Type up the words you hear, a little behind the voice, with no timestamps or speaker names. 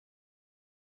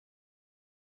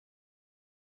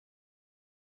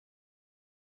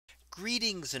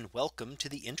Greetings and welcome to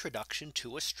the introduction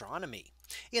to astronomy.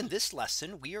 In this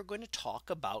lesson, we are going to talk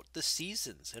about the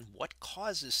seasons and what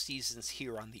causes seasons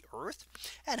here on the Earth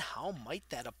and how might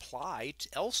that apply to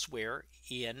elsewhere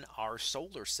in our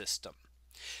solar system.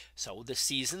 So the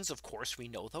seasons, of course, we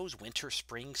know those winter,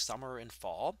 spring, summer, and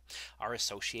fall are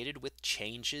associated with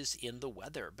changes in the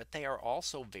weather, but they are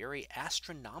also very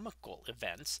astronomical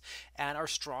events and are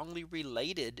strongly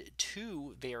related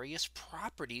to various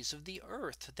properties of the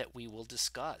Earth that we will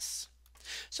discuss.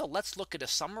 So let's look at a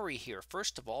summary here.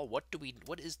 First of all, what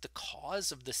is the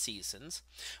cause of the seasons?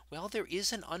 Well, there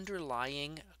is an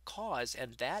underlying cause,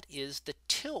 and that is the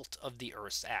tilt of the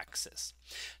Earth's axis.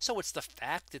 So it's the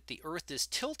fact that the Earth is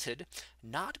tilted,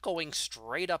 not going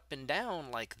straight up and down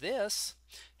like this,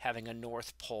 having a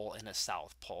North Pole and a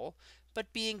South Pole,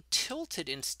 but being tilted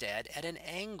instead at an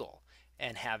angle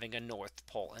and having a North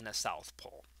Pole and a South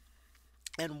Pole.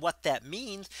 And what that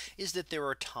means is that there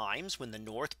are times when the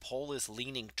North Pole is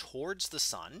leaning towards the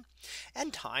sun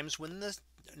and times when the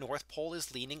North Pole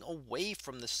is leaning away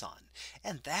from the sun.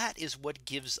 And that is what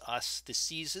gives us the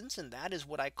seasons. And that is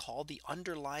what I call the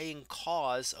underlying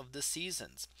cause of the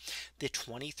seasons, the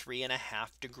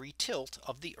 23.5-degree tilt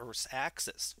of the Earth's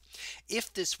axis.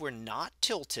 If this were not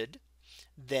tilted,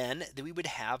 then we would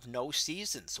have no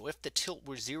seasons. So if the tilt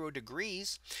were 0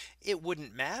 degrees, it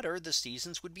wouldn't matter. The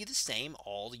seasons would be the same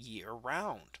all year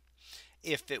round.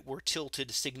 If it were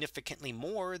tilted significantly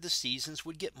more, the seasons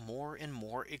would get more and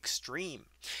more extreme.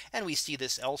 And we see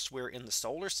this elsewhere in the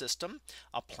solar system.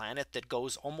 A planet that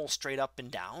goes almost straight up and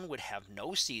down would have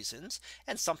no seasons,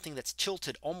 and something that's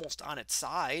tilted almost on its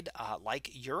side,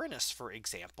 like Uranus, for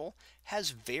example,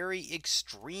 has very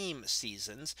extreme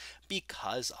seasons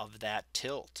because of that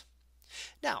tilt.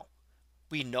 Now,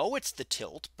 we know it's the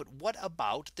tilt, but what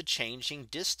about the changing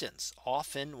distance?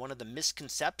 Often one of the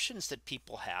misconceptions that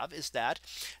people have is that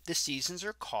the seasons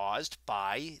are caused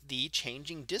by the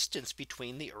changing distance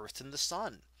between the Earth and the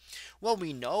sun. Well,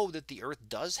 we know that the Earth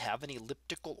does have an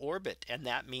elliptical orbit, and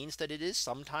that means that it is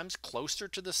sometimes closer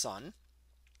to the sun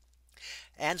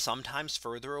and sometimes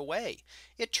further away.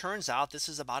 It turns out this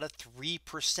is about a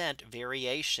 3%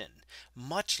 variation,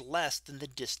 much less than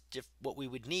what we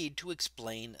would need to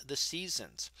explain the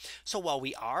seasons. So while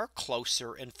we are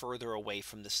closer and further away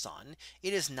from the sun,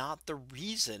 it is not the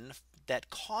reason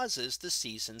that causes the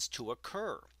seasons to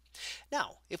occur.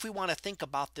 Now, if we want to think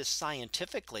about this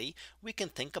scientifically, we can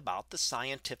think about the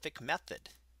scientific method.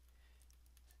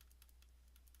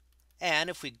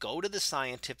 And if we go to the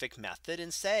scientific method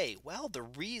and say, well, the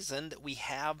reason that we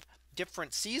have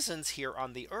different seasons here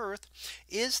on the Earth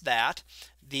is that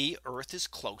the Earth is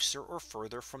closer or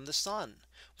further from the sun.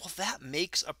 Well, that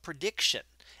makes a prediction.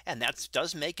 And that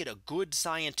does make it a good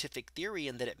scientific theory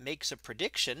in that it makes a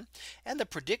prediction. And the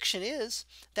prediction is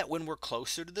that when we're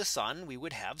closer to the sun, we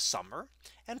would have summer,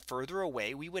 and further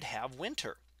away we would have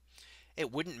winter. It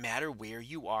wouldn't matter where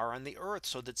you are on the Earth,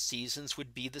 so that seasons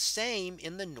would be the same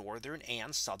in the northern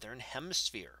and southern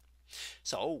hemisphere.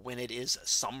 So when it is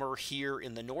summer here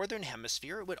in the northern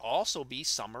hemisphere, it would also be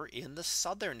summer in the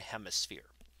southern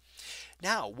hemisphere.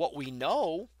 Now, what we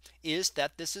know is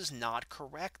that this is not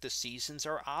correct. The seasons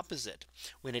are opposite.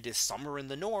 When it is summer in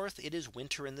the north, it is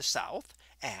winter in the south,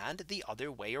 and the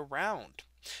other way around.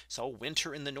 So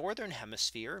winter in the northern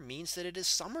hemisphere means that it is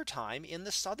summertime in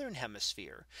the southern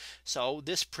hemisphere. So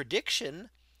this prediction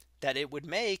that it would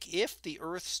make if the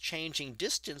Earth's changing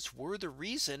distance were the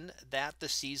reason that the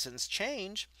seasons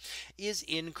change is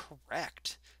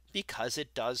incorrect, because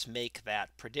it does make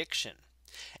that prediction.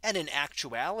 And in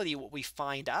actuality, what we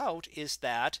find out is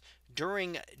that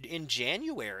in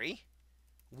January,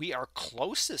 we are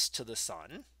closest to the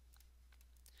sun,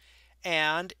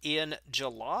 and in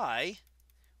July,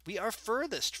 we are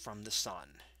furthest from the sun.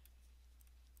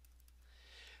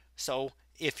 So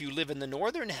if you live in the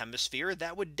northern hemisphere,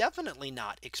 that would definitely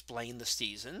not explain the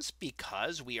seasons,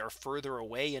 because we are further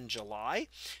away in July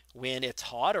when it's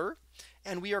hotter,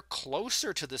 and we are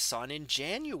closer to the sun in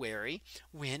January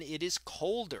when it is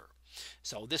colder.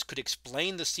 So this could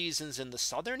explain the seasons in the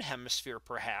southern hemisphere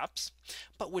perhaps,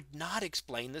 but would not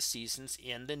explain the seasons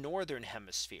in the northern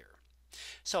hemisphere.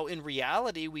 So in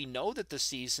reality, we know that the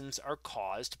seasons are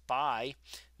caused by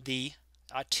the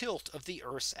tilt of the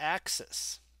Earth's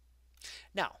axis.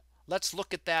 Now, let's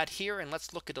look at that here, and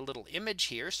let's look at a little image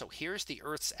here. So here's the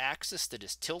Earth's axis that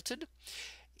is tilted.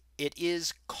 It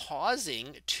is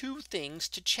causing two things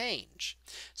to change.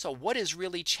 So what is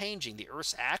really changing? The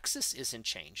Earth's axis isn't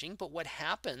changing, but what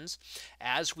happens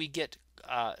as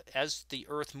the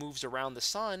Earth moves around the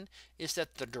sun is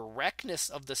that the directness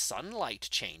of the sunlight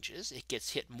changes. It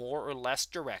gets hit more or less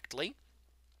directly.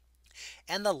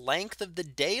 And the length of the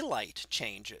daylight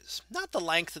changes. Not the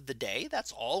length of the day,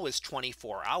 that's always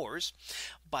 24 hours,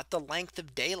 but the length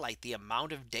of daylight, the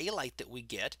amount of daylight that we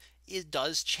get, it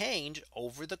does change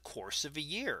over the course of a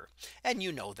year. And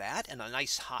you know that in a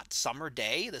nice hot summer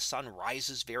day, the sun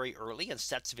rises very early and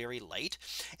sets very late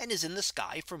and is in the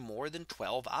sky for more than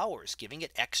 12 hours, giving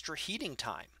it extra heating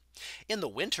time. In the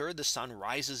winter, the sun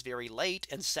rises very late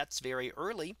and sets very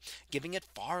early, giving it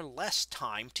far less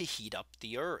time to heat up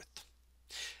the earth.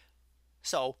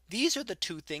 So these are the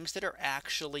two things that are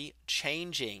actually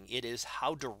changing. It is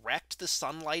how direct the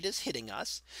sunlight is hitting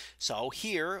us. So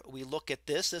here we look at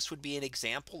this. This would be an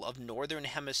example of northern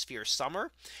hemisphere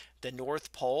summer. The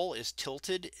North Pole is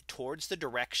tilted towards the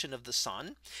direction of the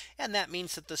sun. And that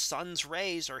means that the sun's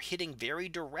rays are hitting very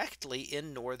directly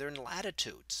in northern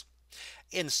latitudes.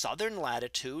 In southern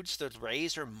latitudes, the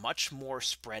rays are much more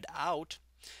spread out,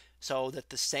 so that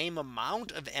the same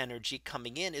amount of energy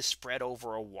coming in is spread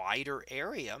over a wider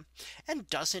area and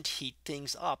doesn't heat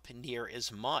things up near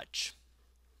as much.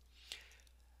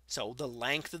 So the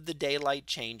length of the daylight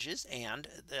changes and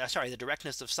the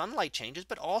directness of sunlight changes,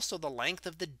 but also the length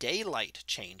of the daylight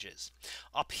changes.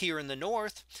 Up here in the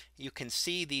north, you can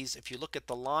see these. If you look at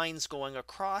the lines going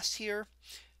across here,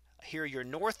 you're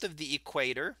north of the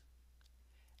equator,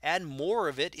 and more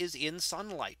of it is in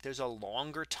sunlight. There's a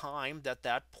longer time that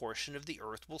that portion of the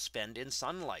Earth will spend in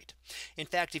sunlight. In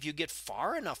fact, if you get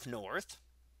far enough north,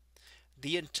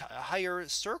 the entire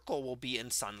circle will be in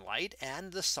sunlight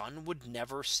and the sun would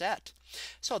never set.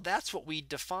 So that's what we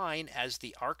define as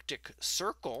the Arctic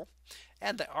Circle.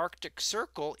 And the Arctic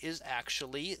Circle is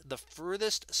actually the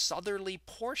furthest southerly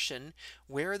portion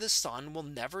where the sun will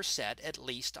never set, at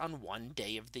least on one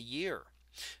day of the year.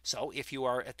 So if you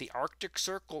are at the Arctic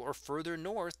Circle or further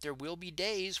north, there will be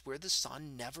days where the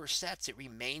sun never sets. It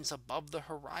remains above the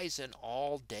horizon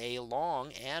all day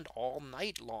long and all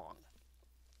night long.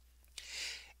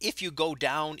 If you go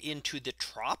down into the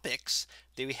tropics,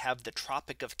 there we have the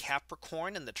Tropic of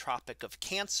Capricorn and the Tropic of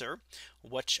Cancer,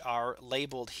 which are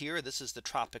labeled here. This is the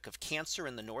Tropic of Cancer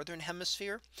in the northern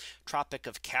hemisphere, Tropic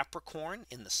of Capricorn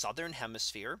in the southern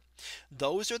hemisphere.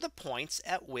 Those are the points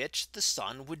at which the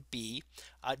sun would be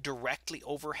directly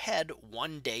overhead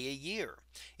one day a year.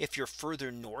 If you're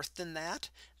further north than that,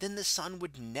 then the sun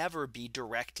would never be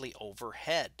directly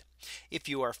overhead. If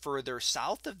you are further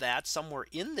south of that, somewhere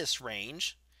in this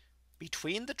range,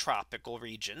 between the tropical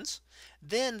regions,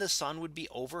 then the sun would be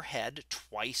overhead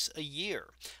twice a year.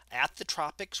 At the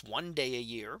tropics, one day a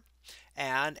year,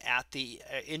 and at the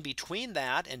in between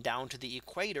that and down to the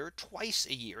equator, twice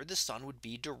a year, the sun would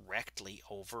be directly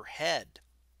overhead.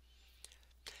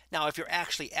 Now, if you're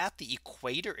actually at the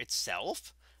equator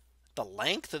itself, the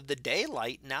length of the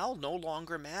daylight now no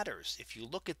longer matters. If you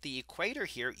look at the equator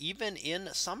here, even in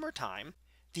summertime,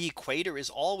 the equator is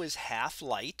always half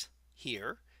light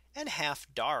here and half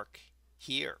dark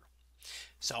here.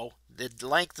 So the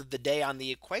length of the day on the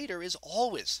equator is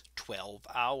always 12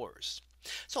 hours.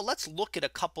 So let's look at a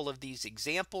couple of these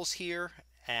examples here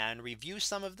and review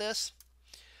some of this.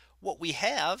 What we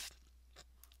have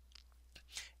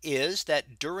is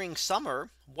that during summer,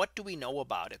 what do we know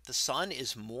about it? The sun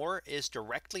is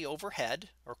directly overhead,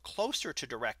 or closer to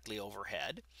directly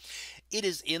overhead. It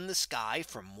is in the sky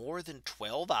for more than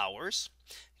 12 hours,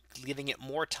 giving it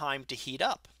more time to heat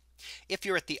up. If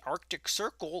you're at the Arctic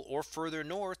Circle or further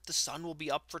north, the sun will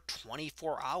be up for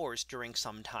 24 hours during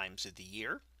some times of the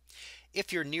year.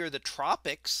 If you're near the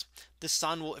tropics, the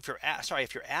sun will, if you're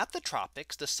at the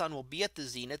tropics, the sun will be at the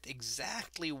zenith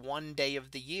exactly one day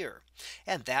of the year,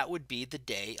 and that would be the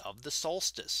day of the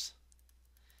solstice.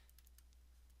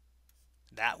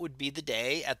 That would be the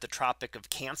day at the Tropic of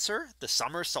Cancer, the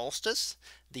summer solstice.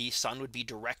 The sun would be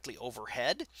directly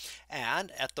overhead.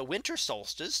 And at the winter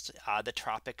solstice, the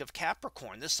Tropic of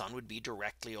Capricorn, the sun would be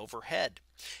directly overhead.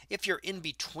 If you're in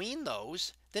between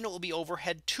those, then it will be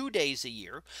overhead 2 days a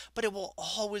year, but it will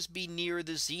always be near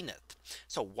the zenith.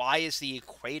 So why is the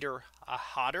equator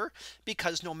hotter?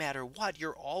 Because no matter what,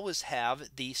 you'll always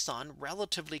have the sun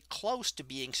relatively close to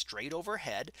being straight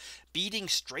overhead, beating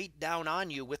straight down on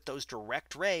you with those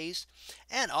direct rays,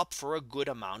 and up for a good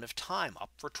amount of time, up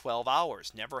for 12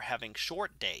 hours, never having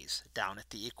short days down at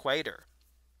the equator.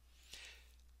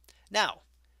 Now,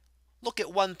 look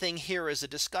at one thing here as a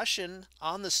discussion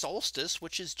on the solstice,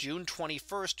 which is June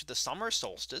 21st, the summer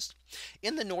solstice.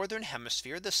 In the northern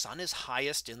hemisphere, the sun is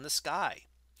highest in the sky.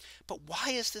 But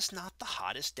why is this not the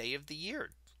hottest day of the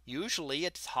year? Usually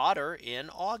it's hotter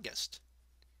in August.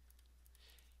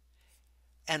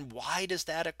 And why does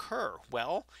that occur?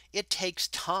 Well, it takes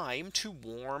time to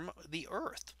warm the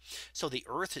Earth. So the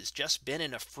Earth has just been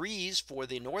in a freeze for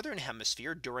the northern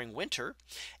hemisphere during winter,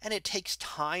 and it takes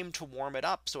time to warm it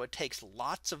up. So it takes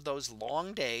lots of those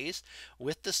long days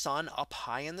with the sun up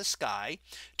high in the sky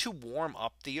to warm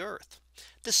up the Earth.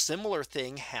 The similar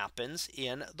thing happens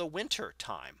in the winter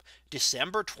time.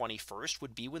 December 21st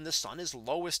would be when the sun is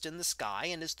lowest in the sky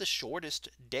and is the shortest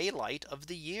daylight of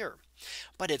the year.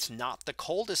 But it's not the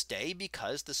coldest day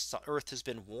because the Earth has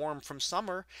been warm from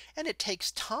summer and it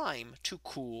takes time to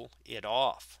cool it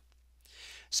off.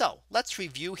 So let's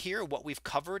review here what we've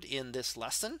covered in this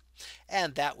lesson.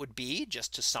 And that would be,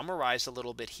 just to summarize a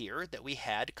little bit here, that we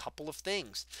had a couple of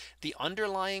things. The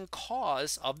underlying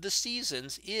cause of the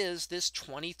seasons is this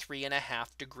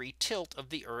 23.5 degree tilt of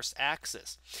the Earth's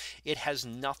axis. It has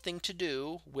nothing to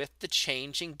do with the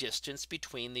changing distance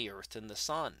between the Earth and the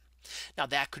sun. Now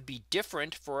that could be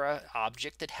different for an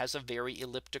object that has a very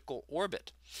elliptical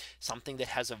orbit. Something that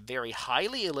has a very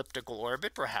highly elliptical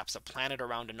orbit, perhaps a planet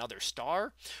around another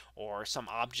star, or some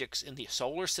objects in the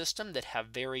solar system that have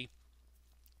very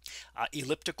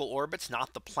elliptical orbits,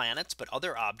 not the planets, but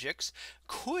other objects,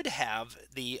 could have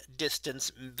the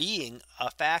distance being a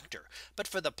factor. But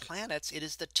for the planets, it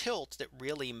is the tilt that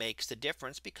really makes the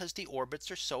difference because the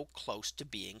orbits are so close to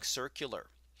being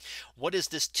circular. What does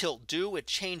this tilt do? It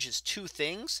changes two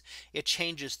things. It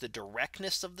changes the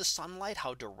directness of the sunlight,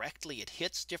 how directly it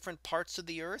hits different parts of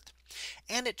the Earth.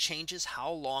 And it changes how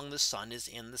long the sun is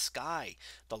in the sky.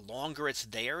 The longer it's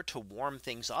there to warm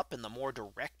things up and the more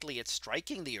directly it's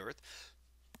striking the Earth,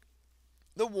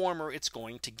 the warmer it's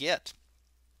going to get.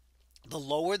 The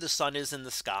lower the sun is in the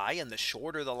sky and the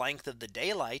shorter the length of the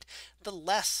daylight, the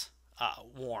less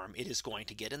warm it is going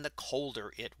to get and the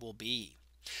colder it will be.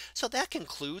 So that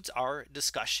concludes our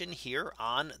discussion here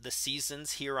on the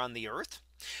seasons here on the Earth.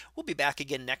 We'll be back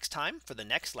again next time for the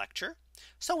next lecture.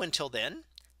 So until then,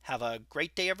 have a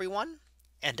great day, everyone,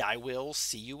 and I will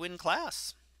see you in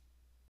class.